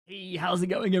Hey, how's it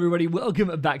going, everybody?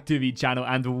 Welcome back to the channel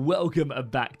and welcome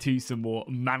back to some more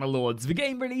Manor Lords. The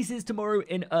game releases tomorrow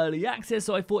in early access,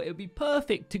 so I thought it would be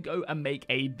perfect to go and make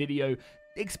a video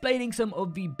explaining some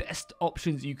of the best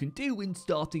options you can do when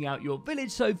starting out your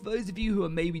village. So for those of you who are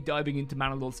maybe diving into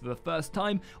Manor Lords for the first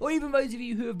time, or even those of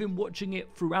you who have been watching it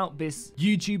throughout this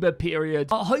YouTuber period,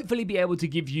 I'll hopefully be able to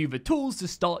give you the tools to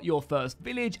start your first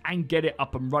village and get it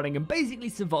up and running and basically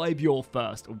survive your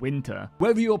first winter.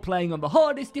 Whether you're playing on the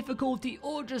hardest difficulty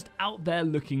or just out there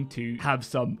looking to have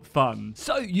some fun.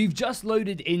 So you've just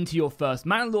loaded into your first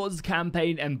Manor Lords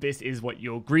campaign and this is what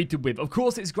you're greeted with. Of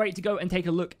course, it's great to go and take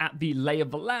a look at the lay of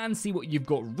the land, see what you've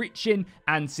got rich in,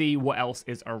 and see what else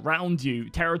is around you.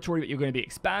 Territory that you're going to be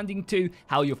expanding to,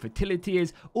 how your fertility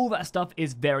is, all that stuff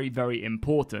is very, very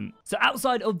important. So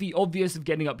outside of the obvious of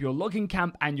getting up your logging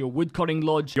camp and your woodcutting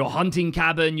lodge, your hunting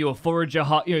cabin, your forager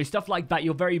hut, stuff like that,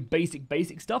 your very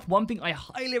basic stuff, one thing I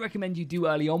highly recommend you do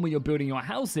early on when you're building your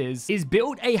houses is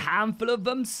build a handful of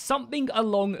them, something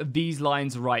along these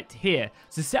lines right here.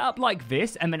 So set up like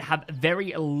this and then have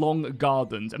very long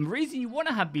gardens. And the reason you want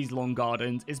to have these long gardens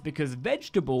is because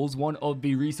vegetables, one of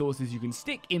the resources you can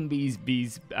stick in these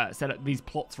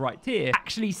plots right here,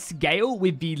 actually scale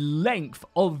with the length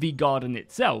of the garden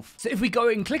itself. So if we go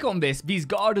and click on this, these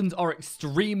gardens are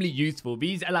extremely useful.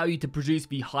 These allow you to produce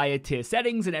the higher tier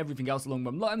settings and everything else along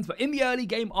those lines, but in the early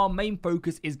game, our main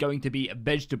focus is going to be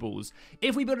vegetables.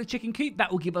 If we build a chicken coop,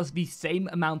 that will give us the same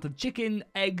amount of chicken,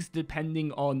 eggs,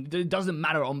 depending on, it doesn't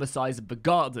matter on the size of the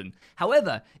garden.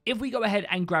 However, if we go ahead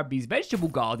and grab these vegetable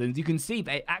gardens, you can see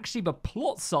that actually the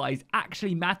plot size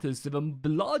actually matters. So the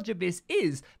larger this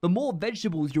is, the more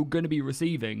vegetables you're going to be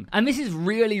receiving. And this is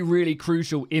really, really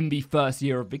crucial in the first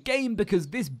year of the game because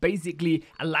this basically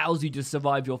allows you to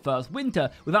survive your first winter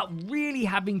without really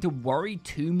having to worry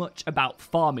too much about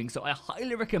farming. So I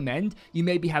highly recommend you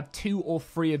maybe have 2 or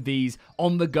 3 of these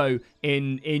on the go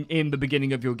in the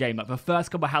beginning of your game. Like the first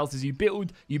couple of houses you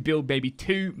build maybe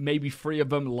 2, maybe 3 of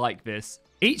them like this.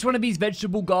 Each one of these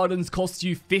vegetable gardens costs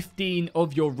you 15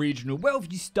 of your regional wealth.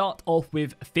 You start off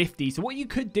with 50. So what you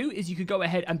could do is you could go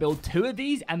ahead and build 2 of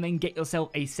these and then get yourself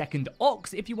a second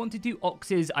ox. If you wanted to,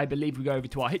 oxes, I believe we go over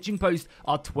to our hitching post,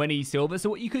 are 20 silver.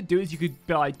 So what you could do is you could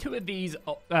buy 2 of these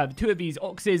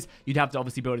oxes. You'd have to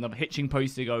obviously build another hitching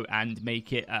post to go and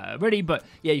make it ready. But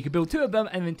yeah, you could build 2 of them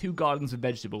and then 2 gardens with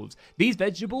vegetables. These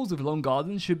vegetables with long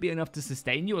gardens should be enough to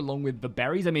sustain you along with the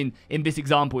berries. I mean, in this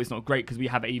example, it's not great because we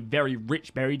have a very rich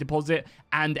berry deposit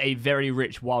and a very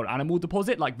rich wild animal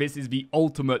deposit. Like this is the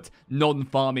ultimate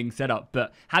non-farming setup,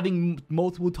 but having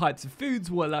multiple types of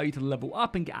foods will allow you to level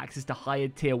up and get access to higher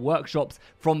tier workshops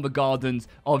from the gardens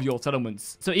of your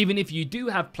settlements. So even if you do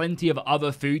have plenty of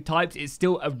other food types, it's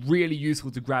still really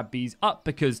useful to grab these up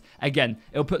because again,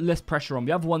 it'll put less pressure on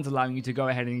the other ones, allowing you to go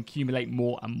ahead and accumulate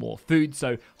more and more food.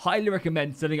 So highly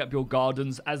recommend setting up your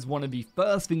gardens as one of the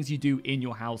first things you do in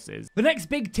your houses. The next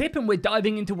big tip, and we're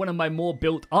diving into one of my more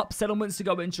built up settlements to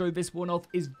go and show this one off,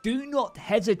 is do not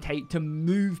hesitate to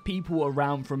move people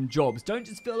around from jobs. Don't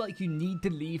just feel like you need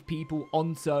to leave people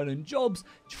on certain jobs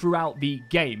throughout the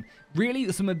game.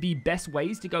 Really, some of the best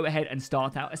ways to go ahead and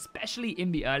start out, especially in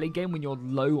the early game when you're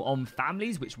low on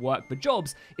families which work for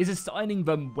jobs, is assigning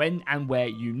them when and where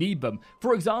you need them.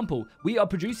 For example, we are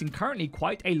producing currently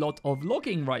quite a lot of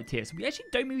logging right here, so we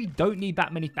actually don't need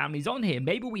that many families on here.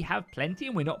 Maybe we have plenty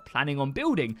and we're not planning on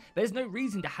building. There's no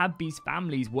reason to have these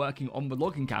families working on the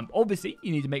logging camp. Obviously,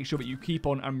 you need to make sure that you keep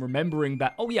on and remembering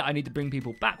that, oh yeah, I need to bring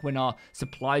people back when our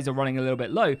supplies are running a little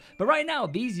bit low. But right now,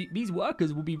 these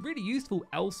workers will be really useful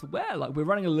elsewhere. Like we're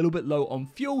running a little bit low on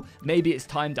fuel. Maybe it's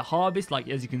time to harvest. Like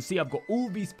as you can see, I've got all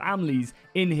these families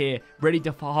in here ready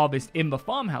to harvest in the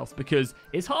farmhouse because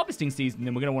it's harvesting season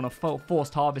and we're going to want to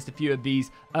forced harvest a few of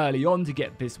these early on to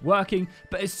get this working.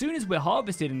 But as soon as we're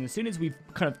harvested and as soon as we've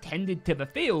kind of tended to the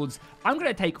fields, I'm going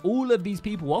to take all of these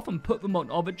people off and put them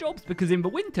on other jobs because in the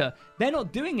winter, they're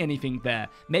not doing anything there.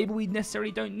 Maybe we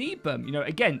necessarily don't need them.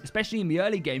 Again, especially in the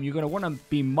early game, you're going to want to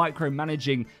be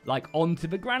micromanaging like onto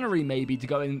the granary maybe to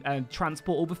go and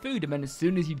transport all the food. And then as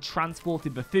soon as you've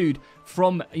transported the food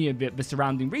from the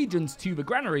surrounding regions to the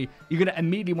granary, you're going to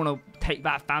immediately want to take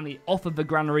that family off of the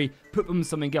granary, put them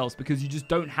something else because you just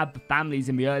don't have the families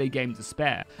in the early game to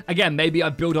spare. Again, maybe I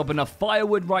build up enough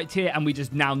firewood right here and we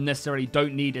just now necessarily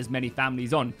don't need as many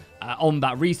families on. on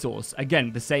that resource.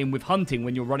 Again, the same with hunting.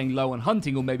 When you're running low on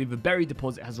hunting, or maybe the berry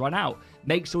deposit has run out,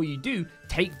 make sure you do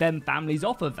take them families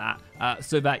off of that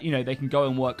so that, you know, they can go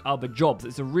and work other jobs.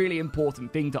 It's a really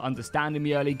important thing to understand in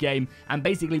the early game, and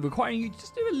basically requiring you to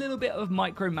just do a little bit of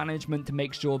micromanagement to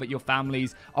make sure that your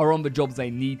families are on the jobs they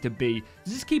need to be.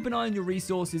 So just keep an eye on your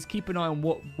resources, keep an eye on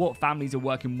what families are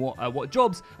working, what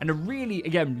jobs. And a really,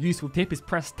 again, useful tip is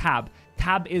press tab.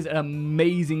 Tab is an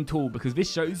amazing tool because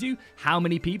this shows you how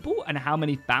many people and how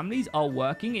many families are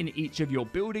working in each of your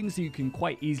buildings, so you can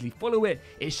quite easily follow it.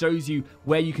 It shows you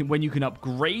when you can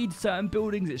upgrade certain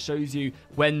buildings. It shows you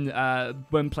when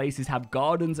places have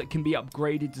gardens that can be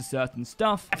upgraded to certain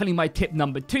stuff. Definitely my tip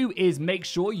number 2 is make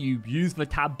sure you use the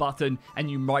tab button and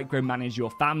you micromanage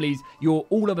your families. You'll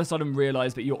all of a sudden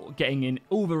realize that you're getting in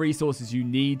all the resources you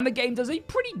need. And the game does a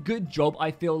pretty good job,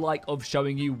 I feel like, of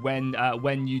showing you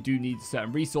when you do need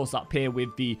certain resource up here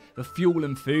with the fuel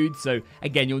and food. So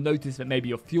again, you'll notice that maybe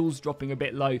your fuel's dropping a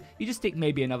bit low. You just stick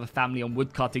maybe another family on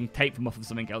wood cutting, take them off of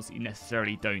something else that you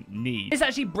necessarily don't need. This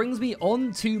actually brings me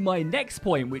on to my next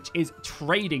point, which is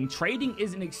trading. Trading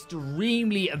is an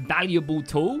extremely valuable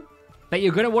tool that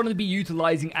you're going to want to be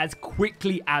utilizing as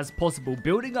quickly as possible.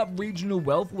 Building up regional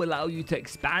wealth will allow you to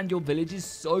expand your villages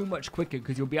so much quicker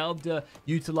because you'll be able to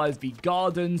utilize the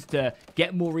gardens to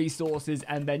get more resources,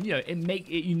 and then, you know,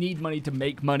 you need money to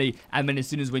make money, and then as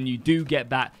soon as when you do get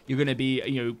that, you're going to be,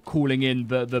 you know, calling in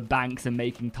the banks and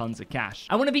making tons of cash.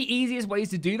 And one of the easiest ways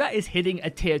to do that is hitting a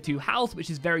tier 2 house, which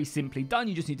is very simply done.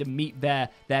 You just need to meet their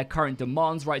current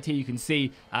demands. Right here you can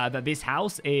see that this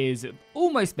house is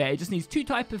almost there. It just needs 2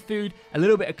 types of food, a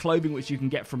little bit of clothing, which you can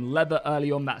get from leather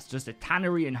early on. That's just a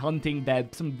tannery and hunting. They're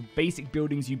some basic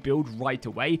buildings you build right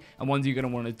away and ones you're going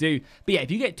to want to do. But yeah,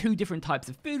 if you get 2 different types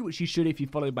of food, which you should if you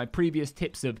followed my previous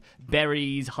tips of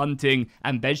berries, hunting,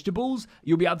 and vegetables,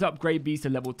 you'll be able to upgrade these to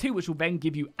level 2, which will then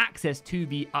give you access to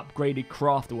the upgraded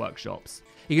craft workshops.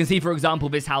 You can see, for example,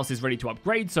 this house is ready to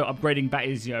upgrade, so upgrading that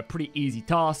is, you know, a pretty easy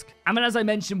task. And then, as I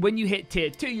mentioned, when you hit tier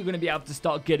 2, you're going to be able to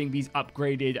start getting these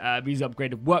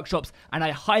upgraded workshops, and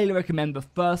I highly recommend the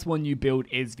first one you build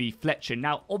is the Fletcher.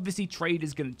 Now, obviously, trade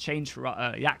is going to change for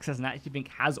the access, and I actually think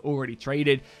has already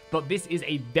traded, but this is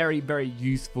a very, very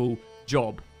useful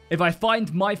job. If I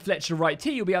find my Fletcher right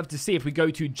here, you'll be able to see if we go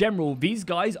to general, these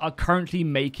guys are currently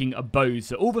making a bows.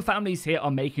 So all the families here are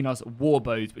making us war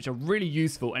bows, which are really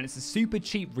useful. And it's a super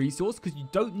cheap resource because you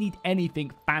don't need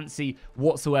anything fancy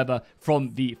whatsoever from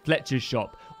the Fletcher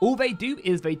shop. All they do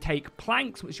is they take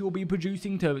planks, which you'll be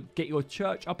producing to get your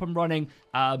church up and running.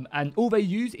 And all they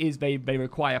use is they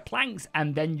require planks,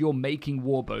 and then you're making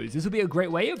war bows. This will be a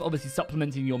great way of obviously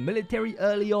supplementing your military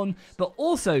early on, but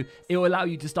also it will allow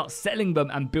you to start selling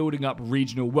them and building up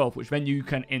regional wealth, which then you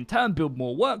can in turn build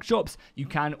more workshops. You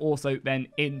can also then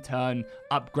in turn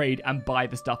upgrade and buy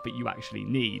the stuff that you actually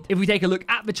need. If we take a look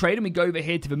at the trade and we go over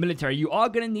here to the military, you are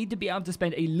going to need to be able to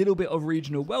spend a little bit of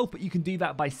regional wealth, but you can do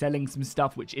that by selling some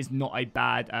stuff, which is not a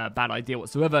bad idea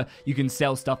whatsoever. You can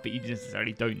sell stuff that you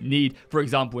necessarily don't need. For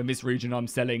example, in this region, I'm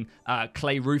selling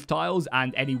clay roof tiles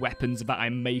and any weapons that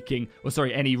I'm making, or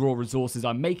sorry, any raw resources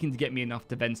I'm making to get me enough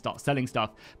to then start selling stuff.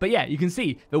 But yeah, you can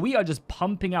see that we are just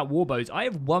pumping out warbows. I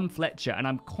have 1 Fletcher and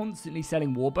I'm constantly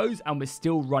selling warbows, and we're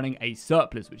still running a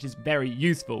surplus, which is very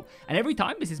useful. And every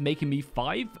time this is making me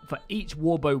 5 for each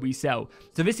warbow we sell.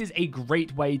 So this is a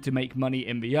great way to make money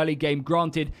in the early game.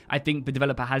 Granted, I think the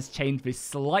developer has changed this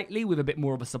slightly with a bit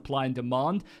more of a supply and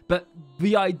demand, but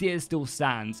the idea still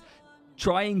stands.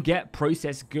 Try and get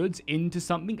processed goods into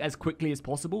something as quickly as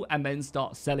possible and then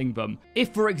start selling them.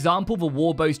 If, for example, the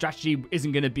warbow strategy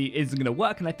isn't going to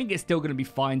work, and I think it's still going to be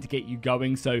fine to get you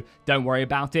going, so don't worry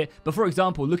about it. But for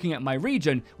example, looking at my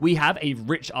region, we have a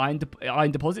rich iron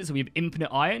deposit, so we have infinite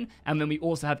iron, and then we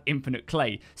also have infinite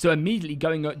clay. So immediately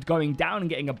going down and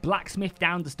getting a blacksmith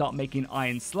down to start making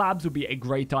iron slabs would be a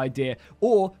great idea,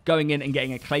 or going in and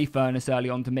getting a clay furnace early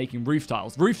on to making roof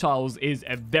tiles. Roof tiles is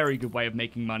a very good way of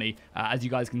making money. As you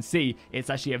guys can see, it's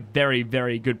actually a very,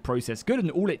 very good process good,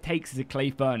 and all it takes is a clay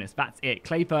furnace. That's it.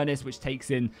 Clay furnace, which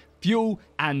takes in fuel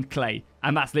and clay,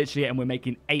 and that's literally it, and we're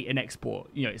making 8 in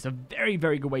export. You know, it's a very,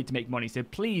 very good way to make money. So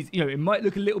please, you know, it might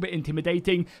look a little bit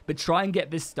intimidating, but try and get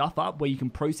this stuff up where you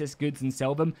can process goods and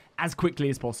sell them as quickly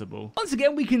as possible. Once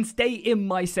again, we can stay in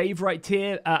my save right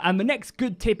here, and the next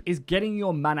good tip is getting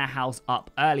your manor house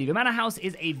up early. The manor house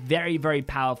is a very, very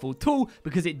powerful tool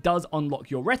because it does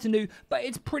unlock your retinue, but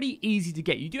it's pretty easy to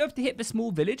get. You do have to hit the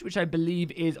small village, which I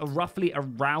believe is roughly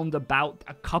around about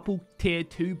a couple tier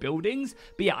 2 buildings,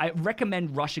 but yeah, I I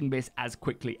recommend rushing this as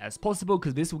quickly as possible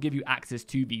because this will give you access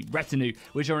to the retinue,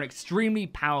 which are an extremely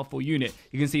powerful unit.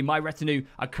 You can see my retinue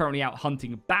are currently out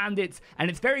hunting bandits, and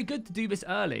it's very good to do this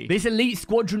early. This elite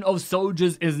squadron of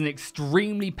soldiers is an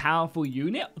extremely powerful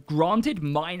unit. Granted,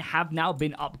 mine have now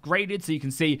been upgraded, so you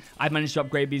can see I've managed to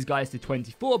upgrade these guys to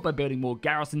 24 by building more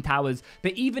garrison towers.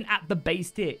 But even at the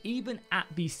base tier, even at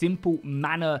the simple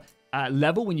manor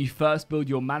level, when you first build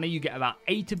your manor, you get about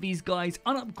 8 of these guys,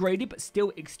 unupgraded, but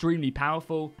still extremely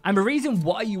powerful. And the reason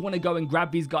why you want to go and grab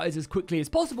these guys as quickly as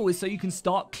possible is so you can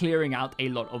start clearing out a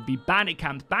lot of the bandit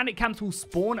camps. Bandit camps will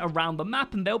spawn around the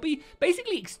map, and they'll be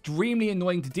basically extremely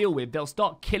annoying to deal with. They'll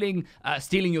start killing,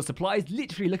 stealing your supplies.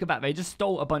 Literally, look at that. They just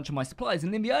stole a bunch of my supplies.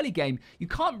 And in the early game, you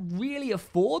can't really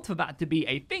afford for that to be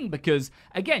a thing because,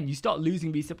 again, you start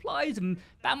losing these supplies, and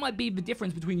that might be the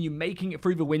difference between you making it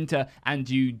through the winter and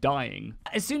you dying.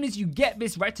 As soon as you get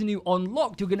this retinue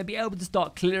unlocked, you're going to be able to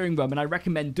start clearing them, and I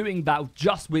recommend doing that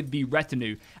just with the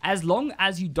retinue. As long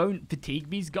as you don't fatigue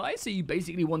these guys, so you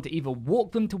basically want to either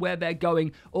walk them to where they're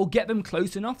going or get them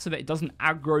close enough so that it doesn't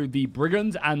aggro the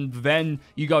brigands, and then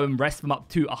you go and rest them up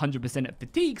to 100% of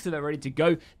fatigue so they're ready to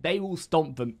go. They will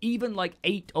stomp them. Even like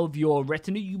 8 of your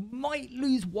retinue, you might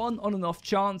lose 1 on an off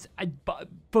chance, but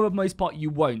for the most part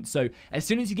you won't. So as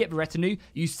soon as you get the retinue,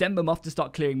 you send them off to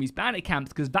start clearing these bandit camps,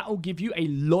 because that will give you a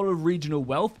lot of regional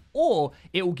wealth, or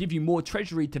it will give you more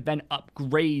treasury to then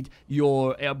upgrade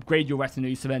your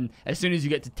retinue. So then as soon as you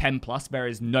get to 10 plus, there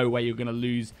is no way you're going to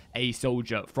lose a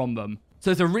soldier from them. So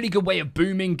it's a really good way of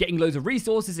booming, getting loads of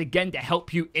resources, again, to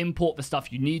help you import the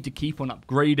stuff you need to keep on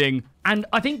upgrading. And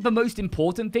I think the most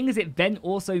important thing is it then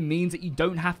also means that you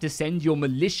don't have to send your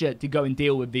militia to go and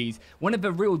deal with these. One of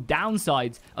the real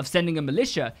downsides of sending a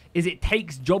militia is it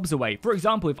takes jobs away. For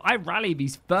example, if I rally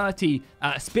these 30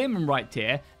 spearmen right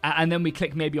here, and then we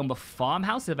click maybe on the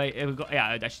farmhouse, yeah,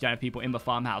 I actually don't have people in the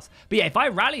farmhouse. But yeah, if I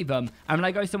rally them, and when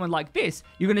I go someone like this,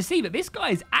 you're going to see that this guy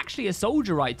is actually a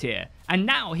soldier right here. And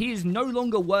now he is no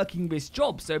longer working this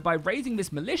job. So by raising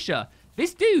this militia,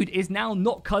 this dude is now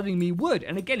not cutting me wood.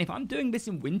 And again, if I'm doing this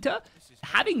in winter,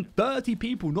 having 30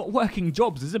 people not working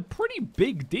jobs is a pretty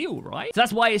big deal, right? So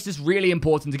that's why it's just really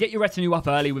important to get your retinue up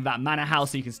early with that manor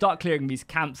house so you can start clearing these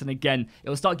camps. And again, it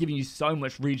will start giving you so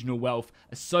much regional wealth,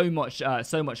 so much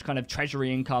kind of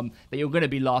treasury income that you're going to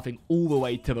be laughing all the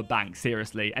way to the bank,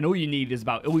 seriously. And all you need is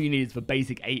the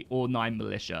basic 8 or 9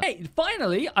 militia. Hey,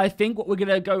 finally, I think what we're going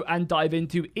to go and dive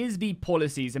into is the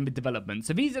policies and the development.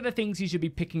 So these are the things you should be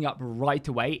picking up right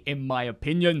away, in my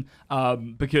opinion,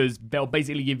 because they'll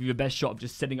basically give you the best shot of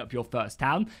just setting up your first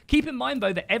town. Keep in mind,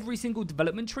 though, that every single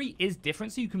development tree is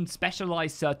different, so you can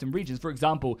specialize certain regions. For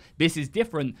example, this is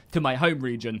different to my home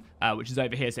region, which is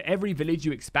over here. So every village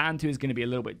you expand to is going to be a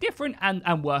little bit different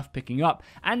and worth picking up.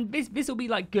 And this will be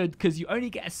like good because you only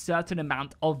get a certain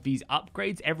amount of these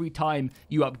upgrades every time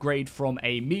you upgrade from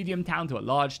a medium town to a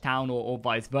large town, or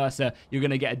vice versa. You're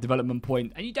going to get a development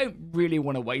point, and you don't really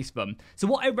want to waste them. So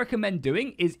what I recommend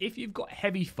doing is, if you've got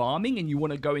heavy farming and you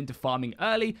want to go into farming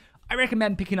early, I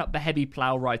recommend picking up the heavy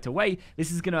plow right away.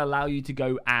 This is going to allow you to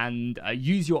go and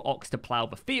use your ox to plow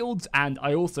the fields. And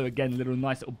I also, again,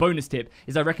 nice little bonus tip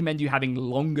is I recommend you having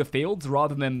longer fields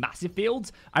rather than massive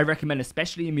fields. I recommend,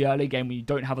 especially in the early game when you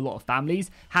don't have a lot of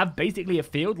families, have basically a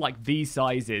field like these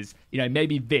sizes. You know,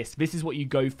 maybe this is what you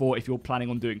go for if you're planning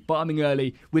on doing farming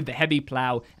early with the heavy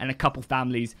plow and a couple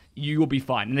families. You will be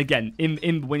fine. And again,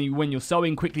 when you're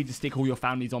sowing, quickly to stick all your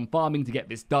families on farming to get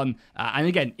this done. And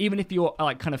again, even if you're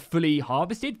like kind of fully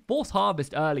harvested, force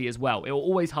harvest early as well. It will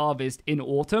always harvest in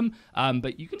autumn,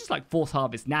 but you can just like force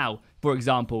harvest now. For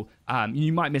example,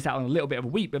 you might miss out on a little bit of a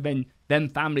wheat, but then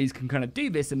families can kind of do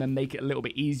this and then make it a little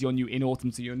bit easier on you in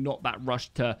autumn, so you're not that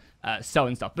rushed to sow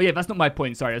and stuff. But yeah, that's not my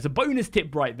point. Sorry, there's a bonus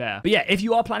tip right there. But yeah, if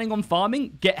you are planning on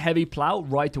farming, get heavy plow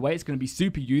right away. It's going to be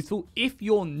super useful. If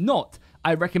you're not,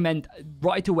 I recommend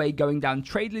right away going down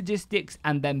trade logistics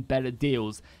and then better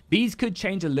deals. These could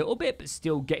change a little bit, but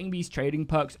still getting these trading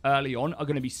perks early on are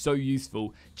going to be so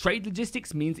useful. Trade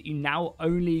logistics means that you now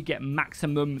only get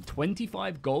maximum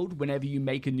 25 gold whenever you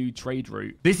make a new trade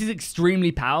route. This is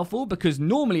extremely powerful because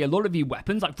normally a lot of the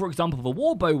weapons, like for example the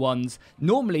warbow ones,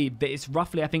 normally it's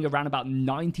roughly I think around about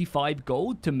 95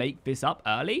 gold to make this up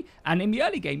early. And in the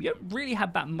early game, you don't really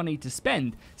have that money to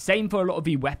spend. Same for a lot of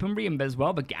the weaponry and as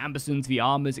well, the gambesons, the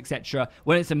armors, etc.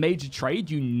 When it's a major trade,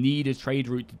 you need a trade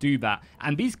route to do that.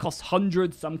 And these cost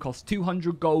hundreds, some cost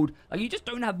 200 gold. Like, you just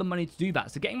don't have the money to do that.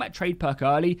 So getting that trade perk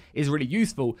early is really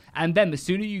useful. And then the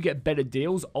sooner you get better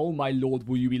deals, oh my lord,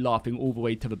 will you be laughing all the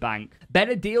way to the bank. bank.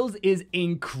 Better Deals is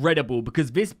incredible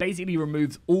because this basically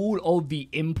removes all of the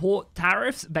import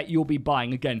tariffs that you'll be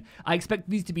buying. Again, I expect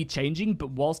these to be changing,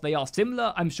 but whilst they are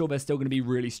similar, I'm sure they're still going to be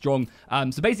really strong.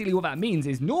 So basically what that means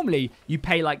is normally you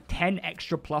pay like 10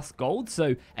 extra plus gold.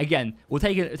 So again, we'll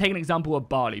take an example of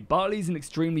barley. Barley is an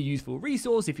extremely useful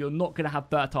resource. If you're not going to have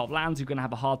fertile lands, you're going to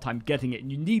have a hard time getting it, and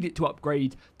you need it to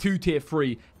upgrade to tier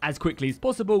 3 as quickly as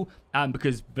possible,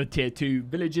 because the tier 2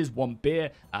 villages want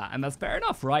beer, and that's fair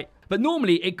enough, right? But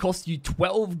normally it costs you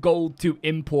 12 gold to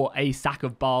import a sack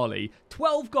of barley.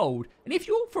 12 gold. And if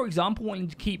you're, for example, wanting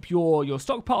to keep your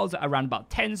stockpiles at around about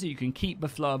 10 so you can keep the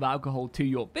flow of alcohol to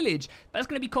your village, that's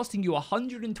going to be costing you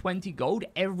 120 gold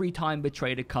every time the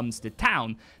trader comes to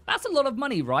town. That's a lot of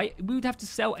money, right? We would have to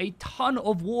sell a ton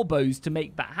of warbows to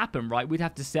make that happen, right? We'd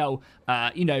have to sell,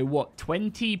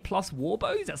 20 plus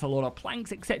warbows? That's a lot of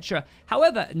planks, etc.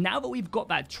 However, now that we've got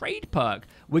that trade perk,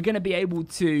 we're going to be able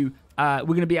to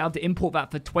import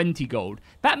that for 20 gold.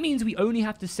 That means we only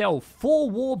have to sell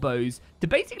 4 warbows to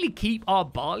basically keep our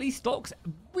barley stocks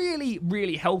really,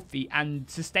 really healthy and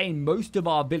sustain most of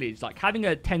our village. Like having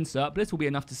a 10 surplus will be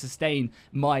enough to sustain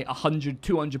my 100,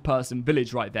 200 person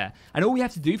village right there. And all we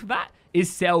have to do for that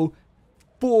is sell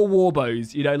 4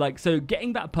 warbows, so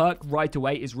getting that perk right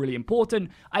away is really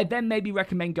important. I then maybe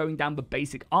recommend going down the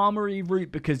basic armory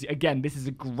route because, again, this is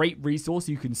a great resource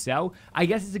you can sell. I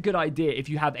guess it's a good idea if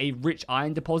you have a rich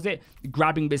iron deposit,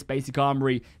 grabbing this basic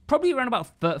armory, probably around about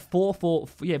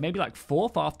maybe like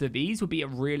 4th after these would be a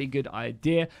really good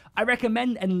idea. I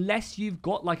recommend, unless you've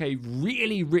got like a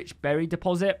really rich berry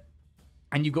deposit,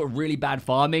 and you've got really bad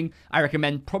farming, I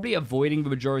recommend probably avoiding the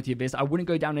majority of this. I wouldn't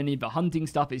go down any of the hunting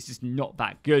stuff. It's just not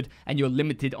that good, and you're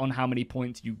limited on how many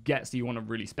points you get, so you want to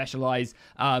really specialize.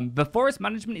 The forest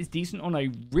management is decent on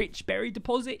a rich berry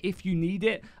deposit if you need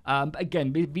it. But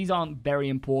again, these aren't very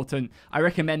important. I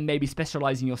recommend maybe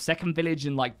specializing your second village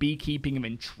in like beekeeping and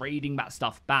then trading that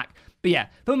stuff back. But yeah,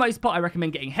 for the most part, I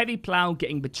recommend getting heavy plow,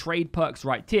 getting the trade perks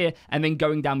right here, and then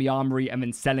going down the armory and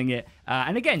then selling it.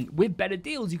 And again, with Better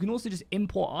Deals, you can also just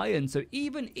import iron. So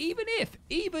even if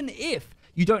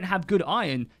you don't have good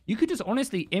iron, you could just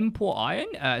honestly import iron.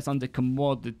 It's under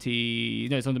commodity,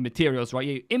 no, it's under materials, right?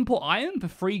 You import iron for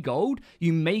 3 gold,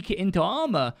 you make it into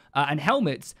armor and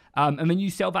helmets, and then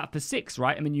you sell that for 6,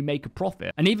 right? And then you make a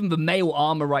profit. And even the mail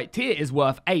armor right here is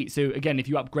worth 8. So again, if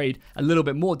you upgrade a little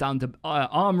bit more down to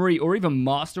armory or even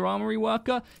master armory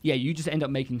worker, yeah, you just end up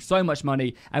making so much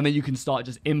money, and then you can start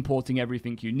just importing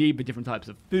everything you need, the different types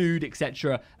of food,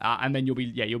 etc. And then you'll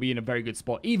be in a very good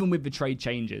spot, even with the trade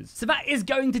changes. So that is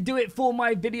going to do it for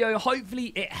my video. Hopefully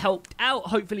it helped out.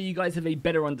 Hopefully you guys have a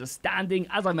better understanding.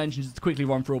 As I mentioned, just to quickly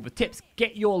run through all the tips,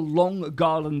 get your long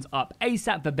gardens up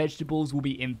ASAP. The vegetables will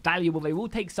be invaluable. They will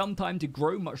take some time to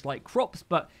grow, much like crops,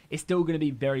 but it's still going to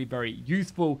be very, very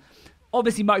useful.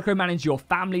 Obviously, micromanage your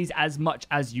families as much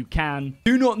as you can.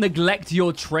 Do not neglect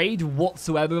your trade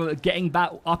whatsoever. Getting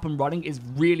that up and running is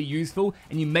really useful,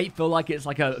 and you may feel like it's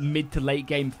like a mid to late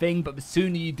game thing, but the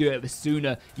sooner you do it, the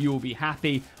sooner you will be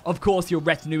happy. Of course, your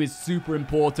retinue is super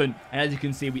important, and as you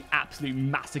can see, we absolutely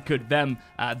massacred them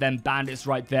bandits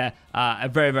right there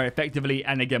very, very effectively.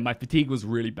 And again, my fatigue was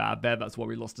really bad there. That's why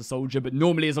we lost a soldier. But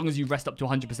normally, as long as you rest up to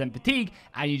 100% fatigue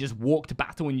and you just walk to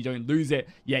battle and you don't lose it,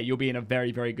 yeah, you'll be in a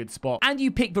very, very good spot. And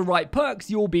you pick the right perks,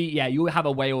 you'll have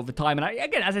a way all the time. And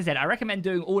again, as I said, I recommend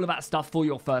doing all of that stuff for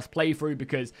your first playthrough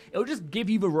because it'll just give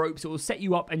you the ropes. It will set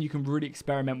you up, and you can really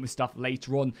experiment with stuff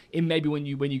later on. In maybe when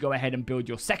you go ahead and build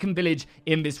your second village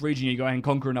in this region, you go ahead and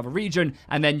conquer another region,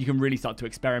 and then you can really start to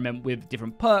experiment with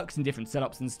different perks and different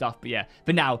setups and stuff. But yeah,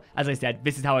 for now, as I said,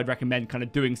 this is how I'd recommend kind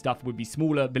of doing stuff with these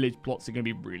smaller village plots. Are going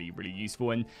to be really, really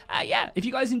useful. And yeah, if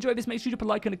you guys enjoyed this, make sure you drop a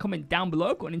like and a comment down below.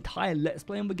 I've got an entire Let's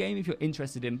Play on the game if you're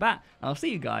interested in that. I'll see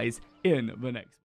you guys in the next